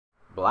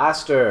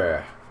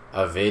Blaster,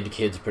 a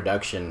VidKids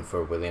production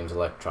for Williams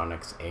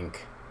Electronics, Inc.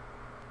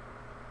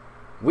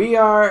 We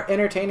are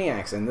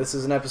Entertainiacs, and this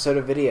is an episode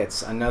of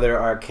Vidiots,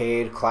 another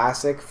arcade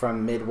classic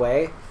from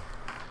Midway.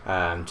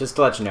 Just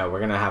to let you know, we're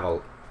going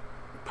to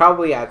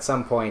probably at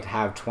some point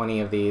have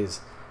 20 of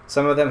these.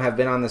 Some of them have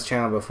been on this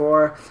channel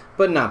before,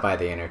 but not by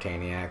the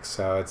Entertainiacs,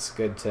 so it's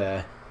good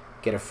to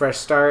get a fresh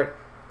start,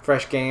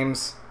 fresh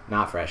games.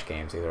 Not fresh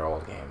games, these are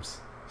old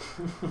games.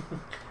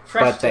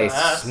 But they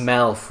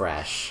smell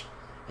fresh,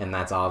 and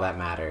that's all that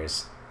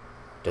matters.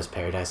 Does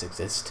paradise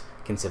exist?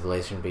 Can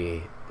civilization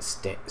be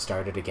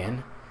started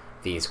again?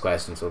 These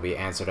questions will be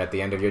answered at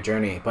the end of your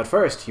journey, but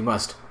first you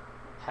must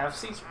have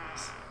Caesars.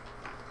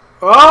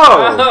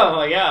 Oh! Oh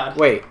my god.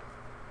 Wait.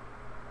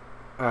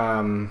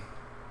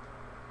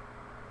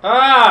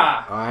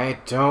 I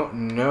don't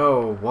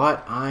know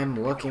what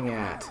I'm looking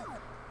at.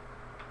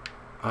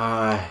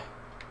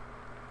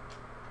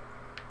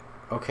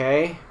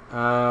 Okay.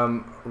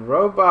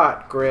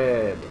 Robot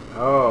grid.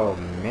 Oh,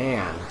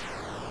 man.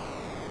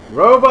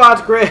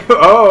 Robot grid.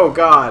 Oh,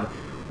 God.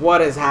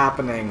 What is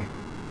happening?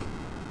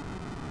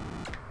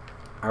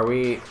 Are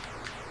we...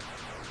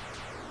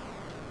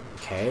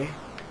 Okay.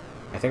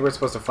 I think we're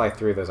supposed to fly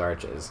through those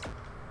arches.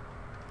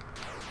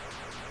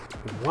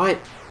 What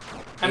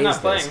I'm not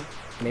playing. This?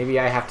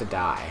 Maybe I have to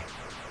die.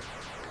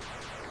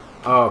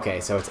 Oh, okay,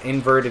 so it's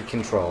inverted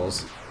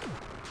controls.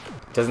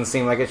 Doesn't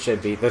seem like it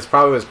should be. This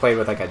probably was played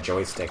with like a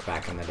joystick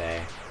back in the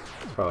day.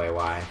 That's probably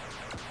why.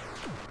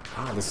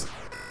 Ah, this...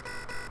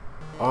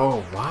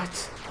 Oh,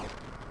 what?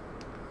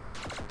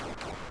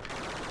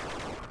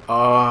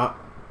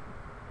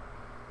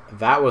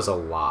 That was a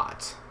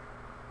lot.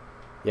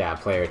 Yeah,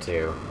 player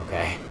 2.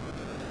 Okay.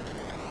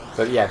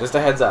 But yeah, just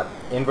a heads up.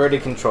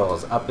 Inverted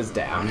controls. Up is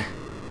down.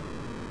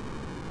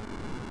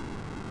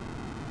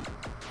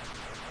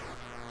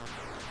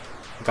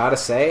 Gotta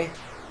say,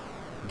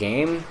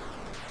 game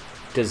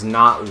does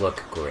not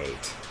look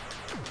great.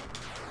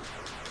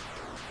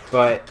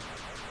 But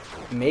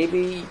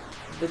maybe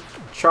the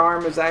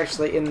charm is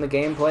actually in the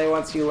gameplay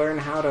once you learn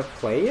how to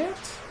play it?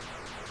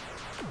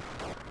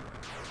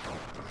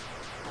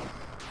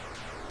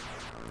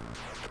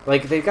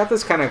 Like, they've got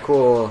this kind of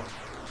cool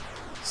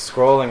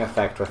scrolling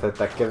effect with it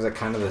that gives it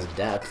kind of this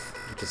depth,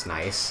 which is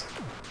nice.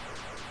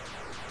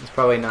 It's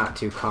probably not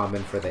too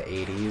common for the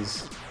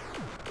 80s.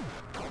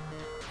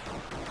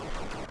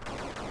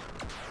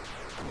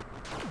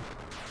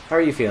 How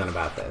are you feeling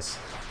about this?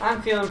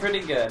 I'm feeling pretty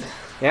good.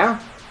 Yeah?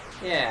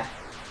 Yeah.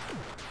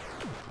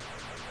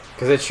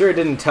 Because it sure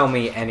didn't tell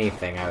me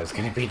anything I was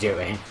going to be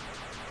doing.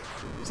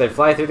 It said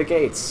fly through the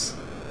gates.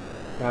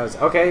 I was,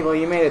 okay, well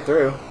you made it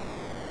through.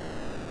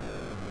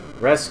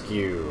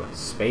 Rescue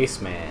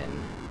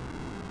Spaceman.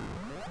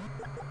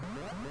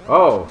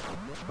 Oh.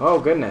 Oh,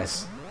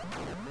 goodness.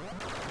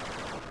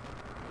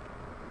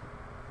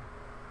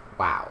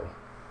 Wow.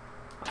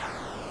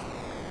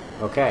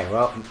 Okay,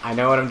 well, I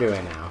know what I'm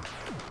doing now.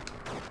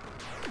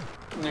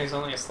 And there's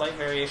only a slight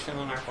variation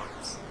on our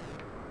points.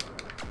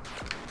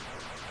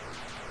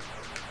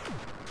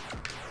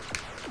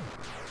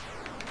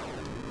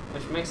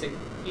 Which makes it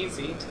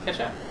easy to catch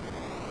up.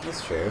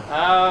 That's true.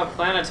 Oh,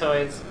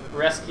 planetoids.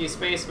 Rescue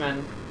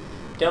spacemen.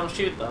 Don't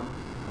shoot them.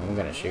 I'm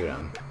gonna shoot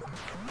them.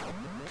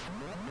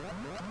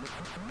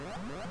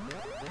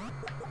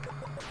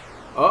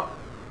 Oh!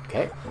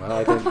 Okay, well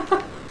I did...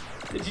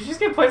 Did you just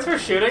get points for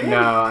shooting him?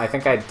 No, I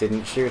think I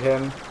didn't shoot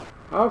him.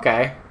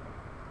 Okay.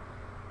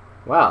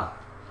 Well.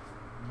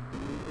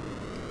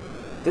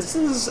 This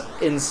is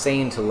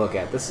insane to look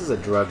at. This is a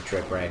drug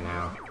trip right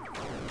now.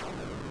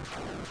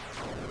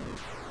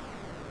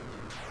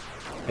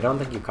 I don't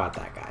think you caught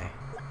that guy.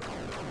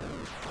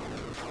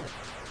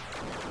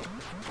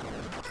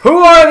 Who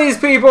are these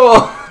people?!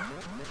 I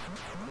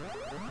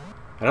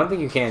don't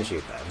think you can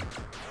shoot them.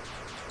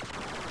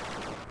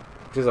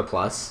 Which is a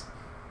plus.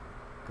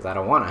 Because I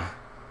don't wanna.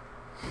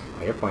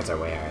 Oh, your points are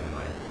way higher than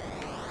mine.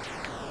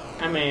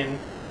 I mean,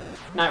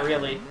 not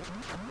really.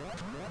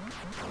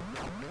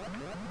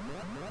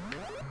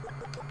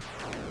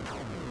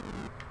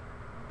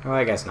 Oh,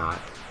 I guess not.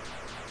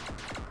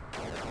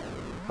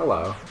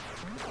 Hello.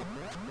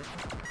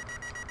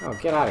 Oh,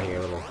 get out of here,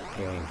 little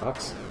alien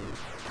fucks.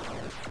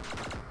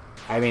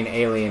 I mean,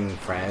 alien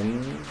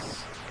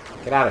friends.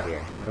 Get out of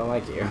here. I don't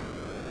like you.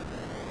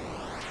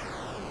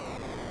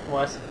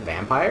 What?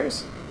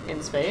 Vampires?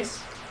 In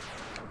space?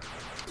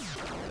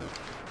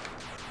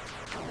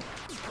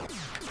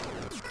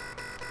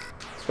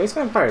 Space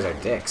vampires are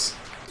dicks.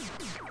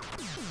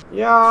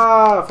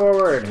 Yeah,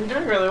 forward. You're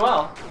doing really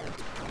well.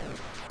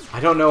 I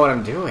don't know what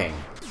I'm doing.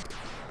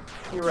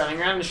 You're running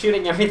around and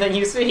shooting everything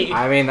you see.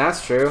 I mean,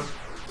 that's true.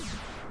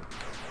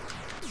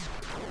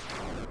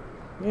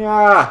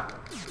 Yeah.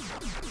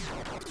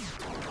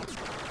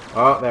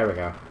 Oh, there we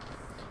go.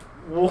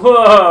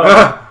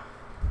 Whoa!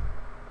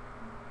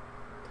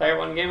 Player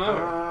 1 game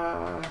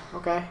over.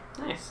 Okay.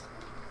 Nice.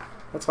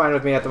 That's fine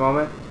with me at the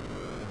moment.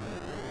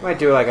 Might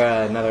do like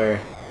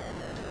another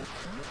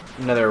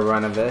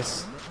run of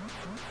this.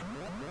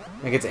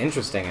 Like, it's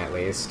interesting at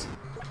least.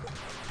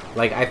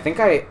 Like, I think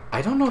I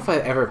don't know if I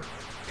ever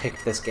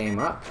picked this game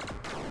up.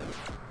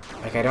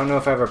 Like, I don't know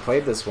if I ever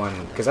played this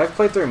one, because I've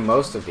played through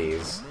most of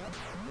these.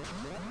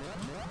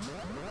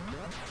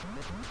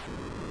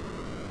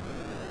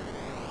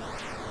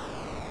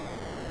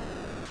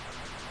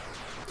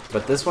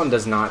 But this one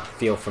does not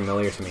feel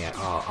familiar to me at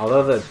all.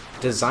 Although the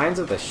designs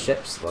of the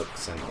ships look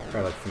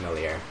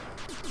familiar.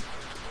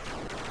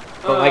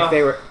 But like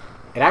they were...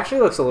 It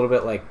actually looks a little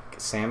bit like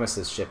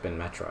Samus's ship in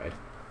Metroid.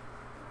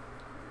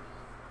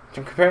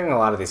 I'm comparing a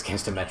lot of these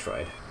games to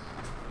Metroid.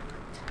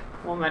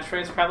 Well,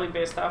 Metroid's probably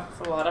based off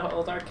of a lot of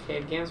old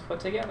arcade games put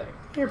together.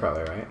 You're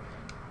probably right.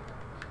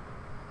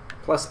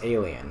 Plus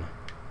Alien.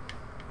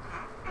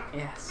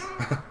 Yes.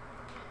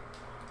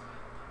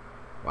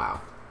 Wow.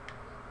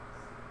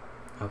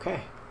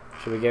 Okay.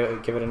 Should we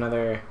give it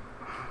another...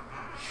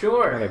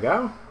 Sure. Another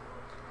go?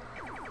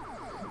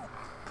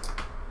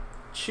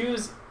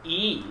 Choose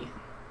E.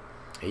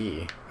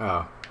 E.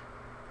 Oh.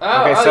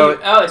 Oh, okay, oh, so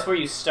it's where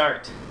you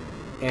start.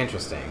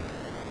 Interesting.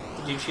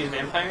 Did you choose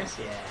vampires?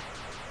 Yeah.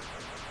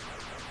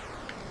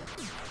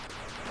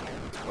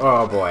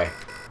 Oh boy.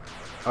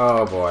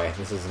 Oh boy.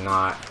 This is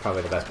not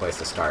probably the best place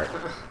to start.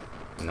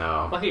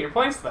 No. Look at your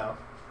points, though.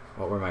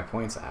 What were my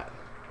points at?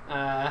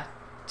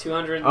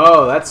 200.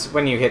 Oh, that's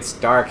when you hit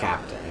Star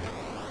Captain.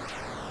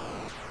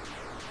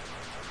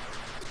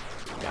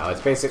 No,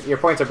 it's basic. Your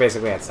points are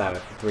basically at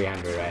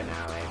 300 right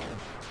now. Like,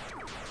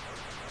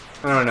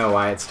 I don't know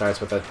why it starts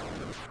with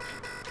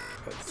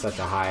such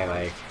a high.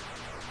 Like,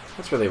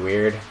 that's really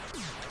weird.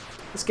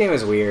 This game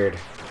is weird.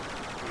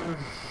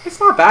 It's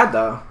not bad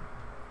though.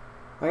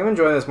 Like, I'm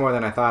enjoying this more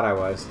than I thought I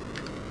was.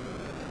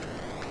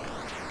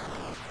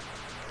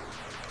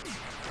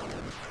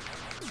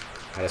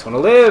 I just want to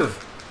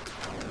live.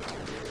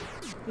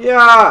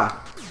 Yeah.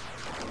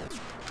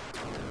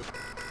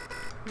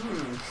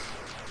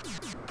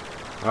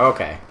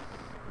 Okay.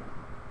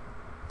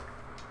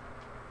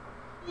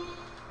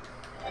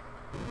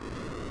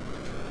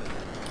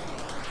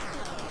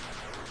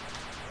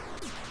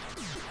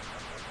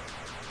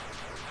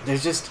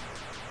 There's just...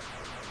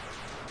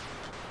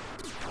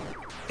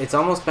 It's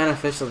almost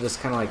beneficial to just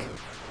kind of like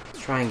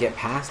try and get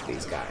past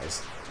these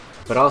guys.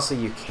 But also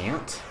you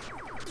can't.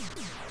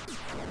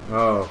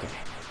 Oh, okay.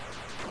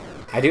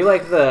 I do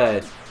like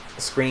the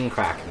screen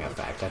cracking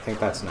effect. I think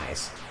that's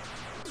nice.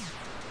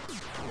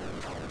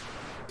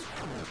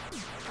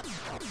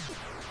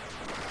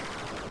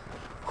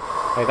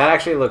 Like, that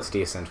actually looks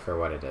decent for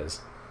what it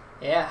is.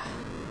 Yeah.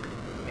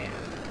 Man.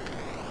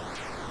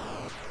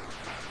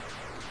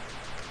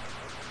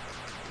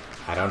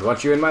 I don't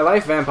want you in my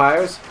life,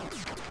 vampires.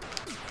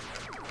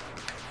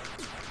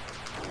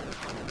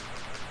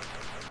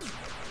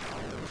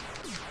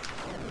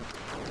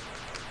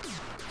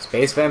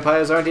 Space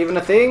vampires aren't even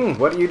a thing.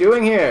 What are you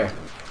doing here?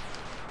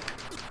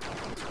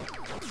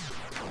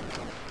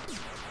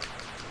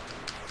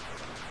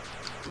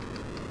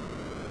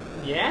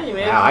 Yeah, you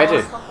made it. Wow, I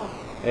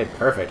did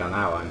perfect on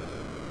that one.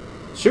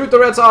 Shoot the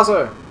red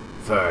saucer!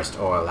 First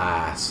or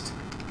last.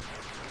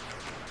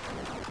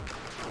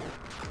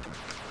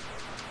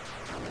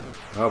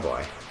 Oh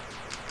boy.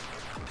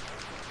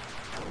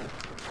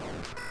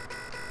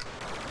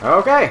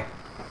 Okay.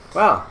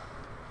 Well.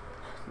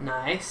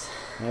 Nice.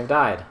 I've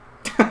died.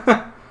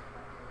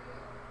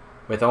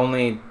 With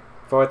only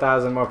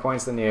 4,000 more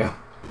points than you.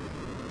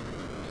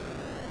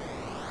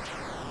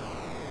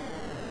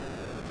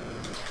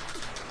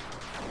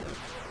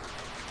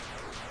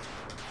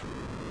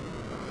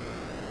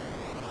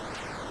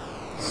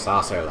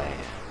 Saucerland.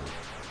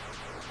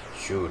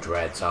 Shoot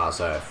red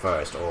saucer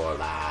first or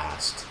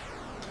last.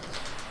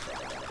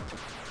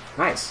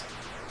 Nice.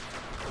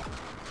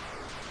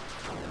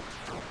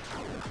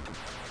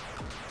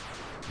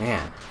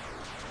 Man.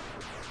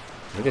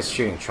 We're just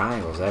shooting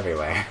triangles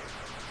everywhere.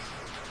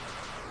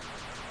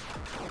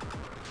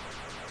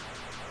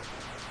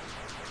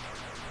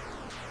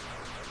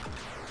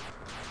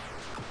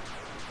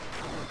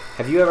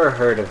 Have you ever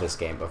heard of this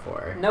game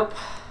before? Nope.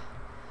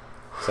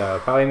 So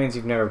it probably means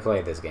you've never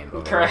played this game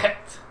before.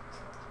 Correct.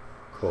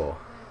 Cool.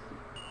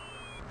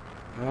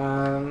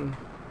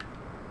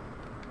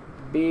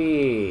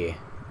 B.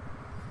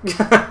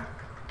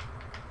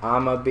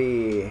 I'm a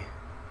B.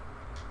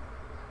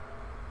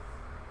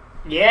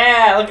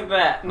 Yeah, look at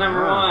that.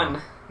 Number Wow.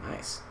 1.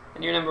 Nice.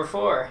 And you're number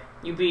 4.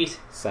 You beat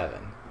 7.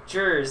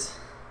 Jers.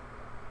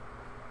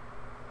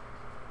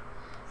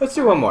 Let's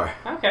do one more.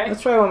 Okay.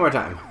 Let's try one more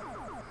time.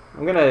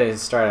 I'm gonna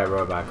start at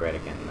Robot Grid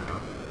again now.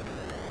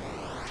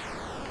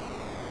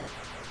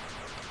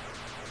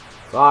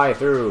 Fly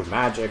through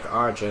magic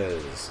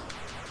arches.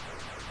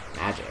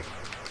 Magic?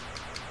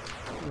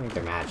 I don't think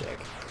they're magic.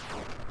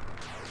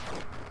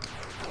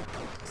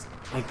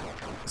 Like,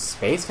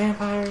 space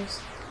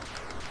vampires?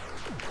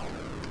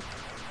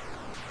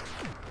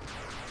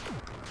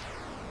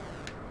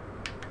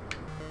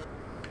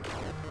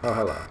 Oh,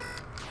 hello.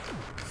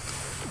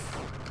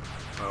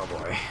 Oh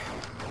boy.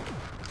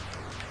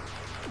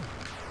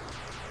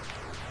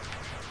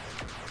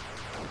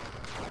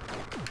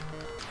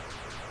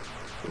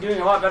 You're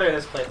doing a lot better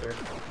this playthrough.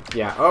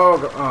 Yeah.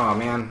 Oh, oh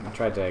man. I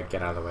tried to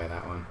get out of the way of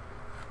that one.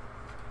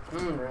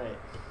 Right.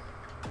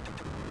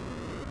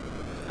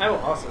 I will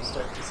also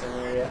start the same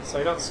area, so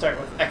I don't start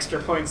with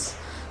extra points.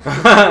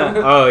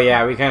 Oh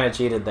yeah, we kind of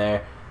cheated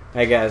there.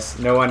 I guess.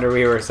 No wonder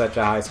we were such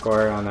a high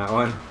scorer on that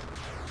one.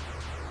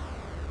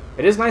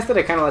 It is nice that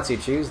it kind of lets you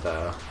choose,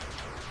 though.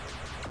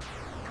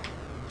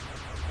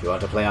 Do you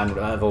want to play on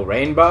level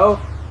rainbow?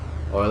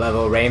 Or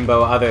level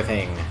rainbow other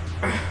thing?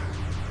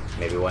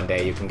 Maybe one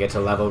day you can get to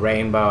level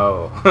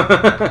rainbow.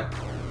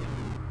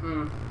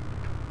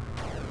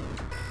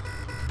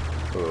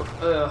 Ooh.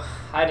 Ugh,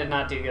 I did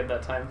not do good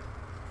that time.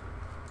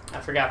 I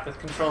forgot the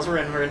controls were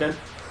inverted.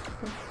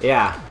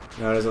 Yeah,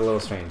 no, it is a little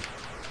strange.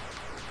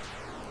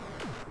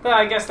 But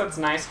I guess that's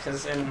nice,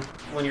 because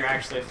when you're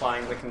actually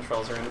flying, the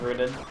controls are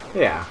inverted.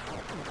 Yeah.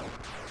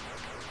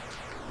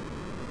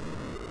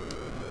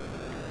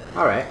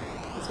 Alright.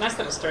 It's nice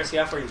that it starts you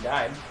off where you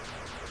died.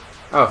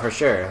 Oh, for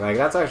sure. Like,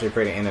 that's actually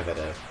pretty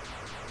innovative.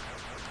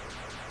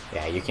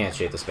 Yeah, you can't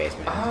shoot the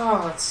spaceman.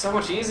 Oh, it's so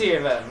much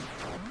easier then.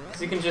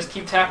 Because you can just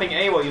keep tapping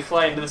A while you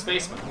fly into the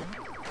spaceman.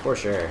 For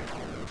sure.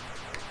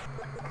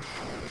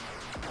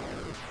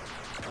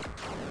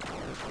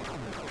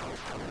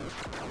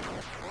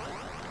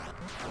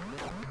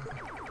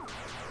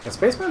 The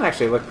spacemen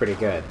actually look pretty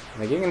good.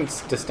 Like, you can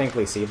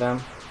distinctly see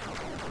them.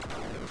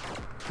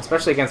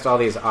 Especially against all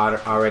these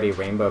already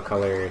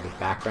rainbow-colored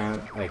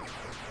background, like,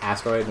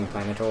 asteroids and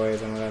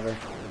planetoids and whatever.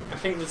 I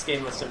think this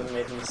game must have been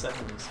made in the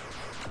 70s.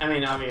 I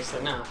mean,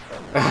 obviously not,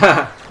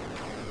 but...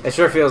 It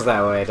sure feels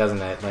that way,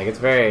 doesn't it? Like, it's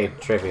very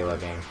trippy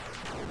looking.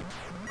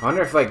 I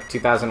wonder if, like,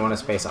 2001: A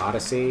Space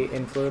Odyssey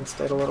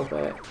influenced it a little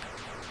bit.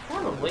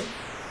 Probably.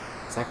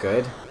 Is that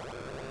good?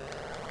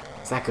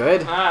 Is that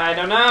good? I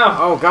don't know!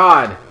 Oh,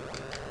 God!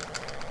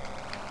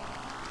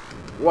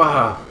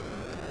 Whoa.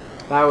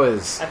 That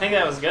was... I think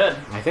that was good.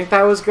 I think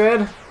that was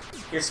good?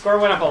 Your score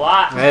went up a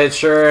lot. It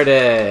sure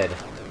did.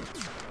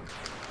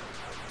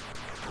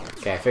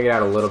 Okay, I figured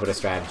out a little bit of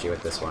strategy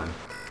with this one.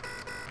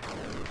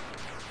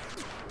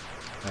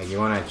 Like, you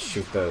want to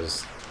shoot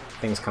those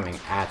things coming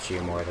at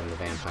you more than the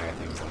vampire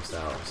things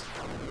themselves.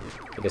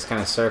 You just kind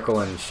of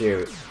circle and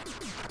shoot.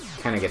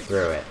 Kind of get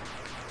through it.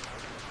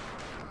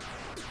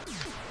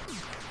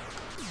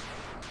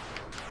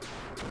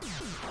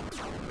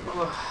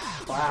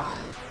 Oh, wow.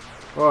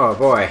 Whoa,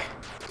 boy.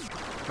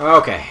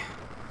 Okay.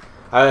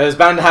 It was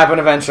bound to happen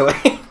eventually.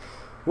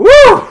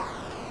 Woo!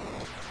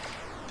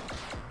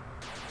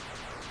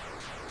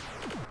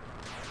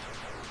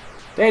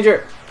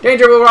 Danger!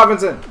 Danger, Will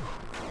Robinson!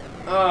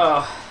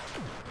 Oh.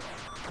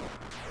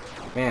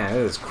 Man,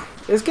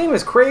 this game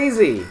is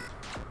crazy.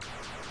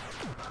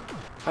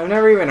 I've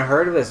never even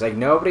heard of this. Like,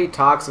 nobody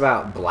talks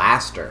about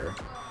Blaster.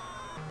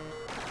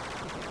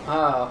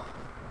 Oh.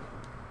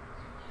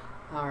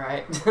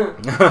 Alright.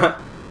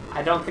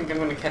 I don't think I'm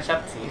going to catch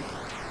up to you.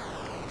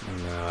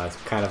 No, it's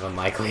kind of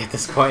unlikely at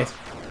this point.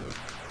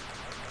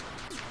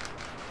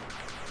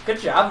 Good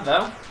job,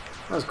 though.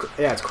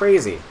 Yeah, it's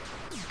crazy.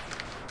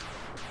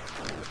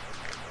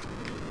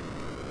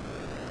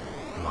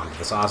 Come on to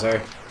the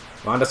saucer.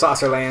 Come on to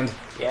Saucer Land.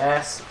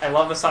 Yes, I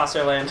love the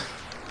Saucer Land.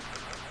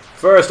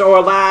 First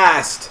or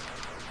last!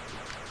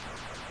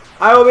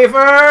 I will be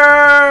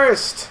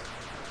first!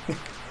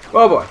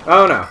 Oh boy.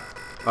 Oh no.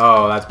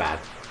 Oh, that's bad.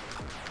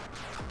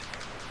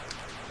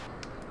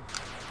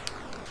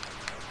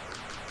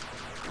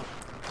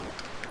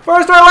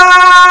 First or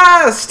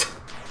last!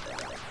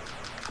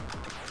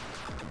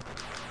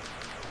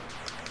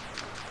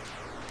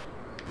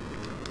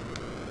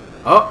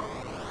 Oh.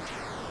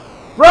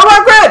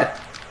 Robot Grid!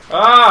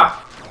 Ah!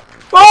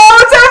 Oh,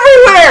 it's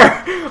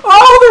everywhere!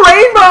 Oh, the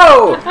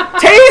rainbow!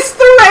 Taste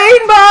the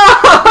rainbow!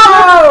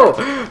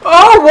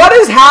 Oh, what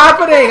is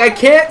happening? I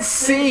can't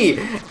see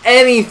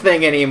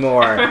anything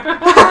anymore.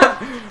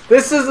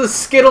 This is a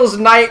Skittles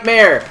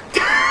nightmare.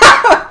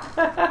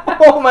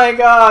 Oh my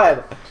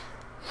god.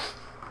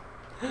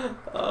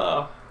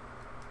 Oh.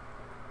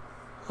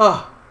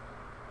 Oh.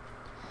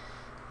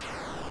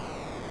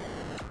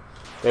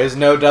 There's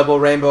no double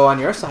rainbow on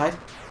your side.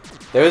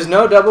 There's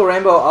no double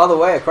rainbow all the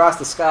way across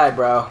the sky,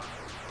 bro.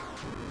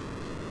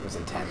 It was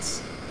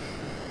intense.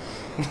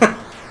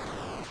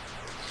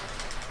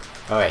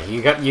 Alright,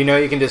 you know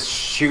you can just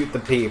shoot the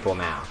people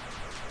now.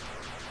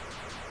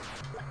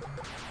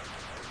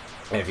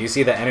 And if you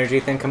see the energy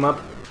thing come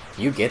up,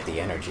 you get the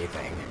energy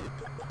thing.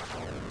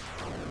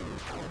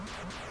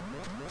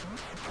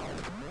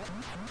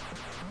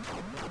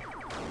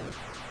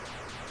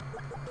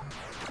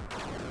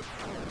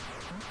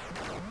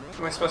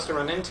 Am I supposed to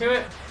run into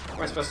it? Or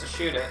am I supposed to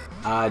shoot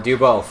it? Do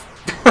both.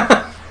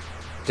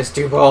 Just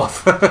do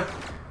both.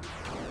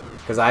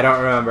 Because I don't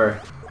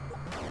remember.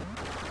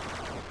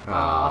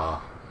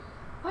 Oh.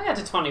 I got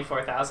to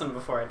 24,000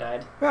 before I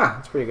died. Yeah,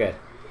 that's pretty good.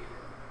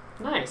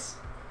 Nice.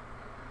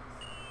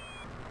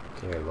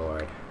 Dear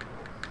Lord.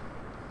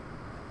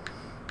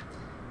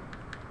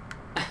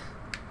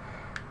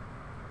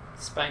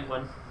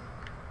 Spanguin.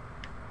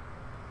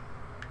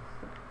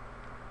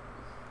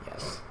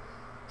 Yes.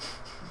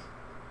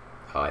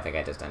 Oh, I think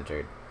I just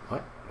entered.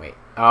 What? Wait.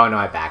 Oh, no,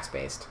 I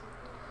backspaced.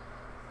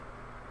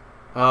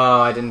 Oh,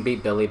 I didn't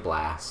beat Billy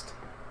Blast.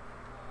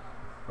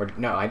 Or,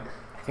 no, I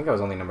think I was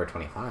only number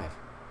 25.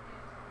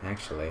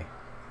 Actually.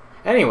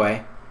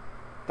 Anyway,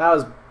 that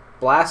was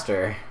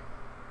Blaster.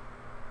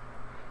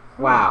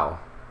 Wow.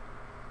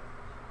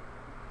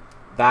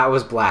 That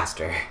was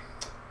Blaster.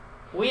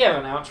 We have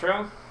an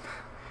outro.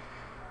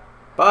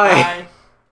 Bye. Bye.